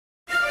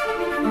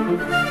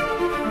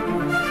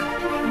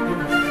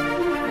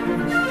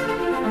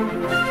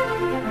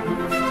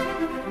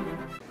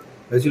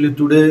Actually,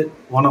 today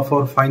one of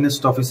our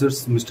finest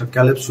officers, Mr.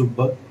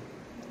 Subba,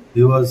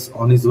 he was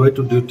on his way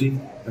to duty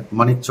at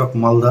Manikchok,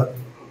 Malda.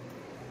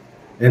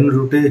 En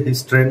route,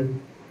 his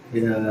train,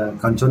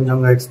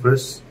 Kanchanjunga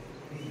Express,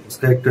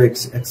 उसका एक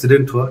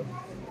accident हुआ.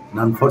 And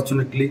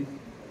unfortunately,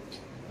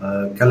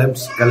 Caleb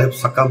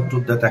succumbed to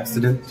that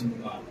accident.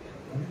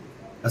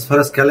 As far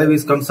as Caleb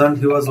is concerned,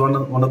 he was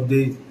one of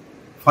the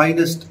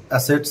finest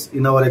assets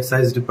in our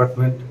excise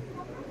department.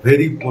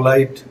 Very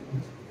polite,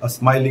 a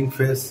smiling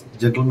face,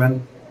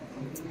 gentleman.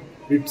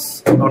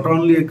 It's not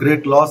only a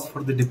great loss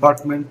for the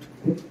department,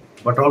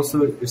 but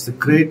also it's a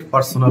great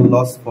personal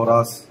loss for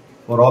us,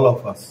 for all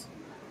of us.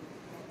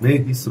 May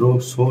his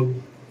soul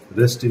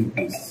rest in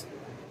peace.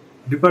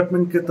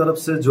 Department के तरफ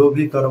से जो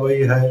भी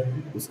कार्रवाई है,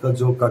 उसका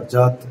जो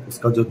कागजात,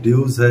 उसका जो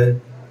ड्यूज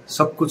है,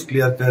 सब कुछ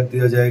क्लियर कर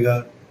दिया जाएगा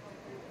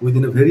with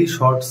in a very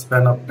short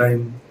span of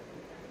time.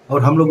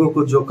 और हम लोगों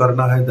को जो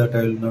करना है, that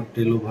I will not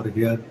tell over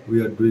here. We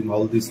are doing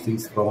all these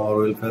things from our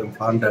welfare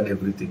fund and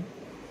everything.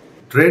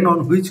 Train on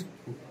which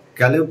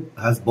Caleb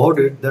has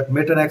boarded that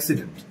met an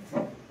accident.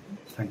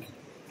 Thank you.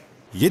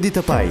 यदि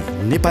तपाई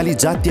नेपाली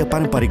जातीय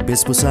पारम्परिक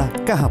वेशभूषा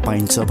कहाँ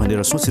पाइन्छ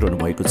भनेर सोचिरहनु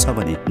भएको छ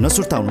भने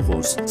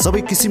नसुर्ताउनुहोस्.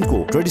 सबै किसिमको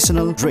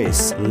ट्रेडिसनल ड्रेस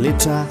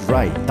लेप्चा,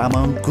 राई,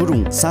 तामाङ,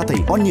 गुरुङ साथै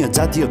अन्य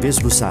जातीय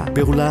वेशभूषा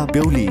बेहुला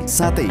बेहुली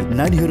साथै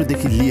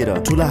नानीहरूदेखि लिएर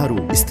ठुलाहरू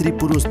स्त्री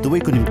पुरुष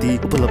दुवैको निम्ति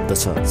उपलब्ध छ.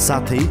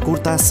 साथै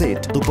कुर्ता सेट,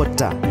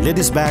 दुपट्टा,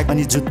 लेडिज ब्याग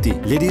अनि जुत्ती,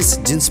 ladies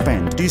jeans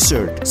pant, T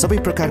shirt, सबै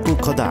प्रकारको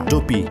खदा,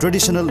 टोपी,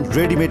 traditional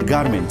readymade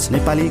garments,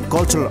 Nepali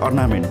cultural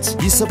ornaments,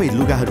 यी सबै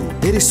लुगाहरू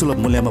धेरै सुलभ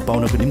मूल्यमा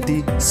पाउनको निम्ति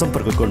सम्पर्क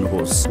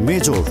गर्नुहोस्.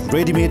 Majeure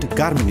readymade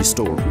garment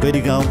store,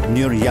 बेरीगाउँ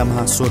near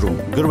Yamaha showroom,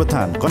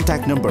 Gorubathan.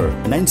 Contact number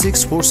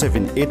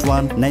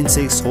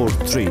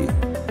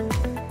 9647819643.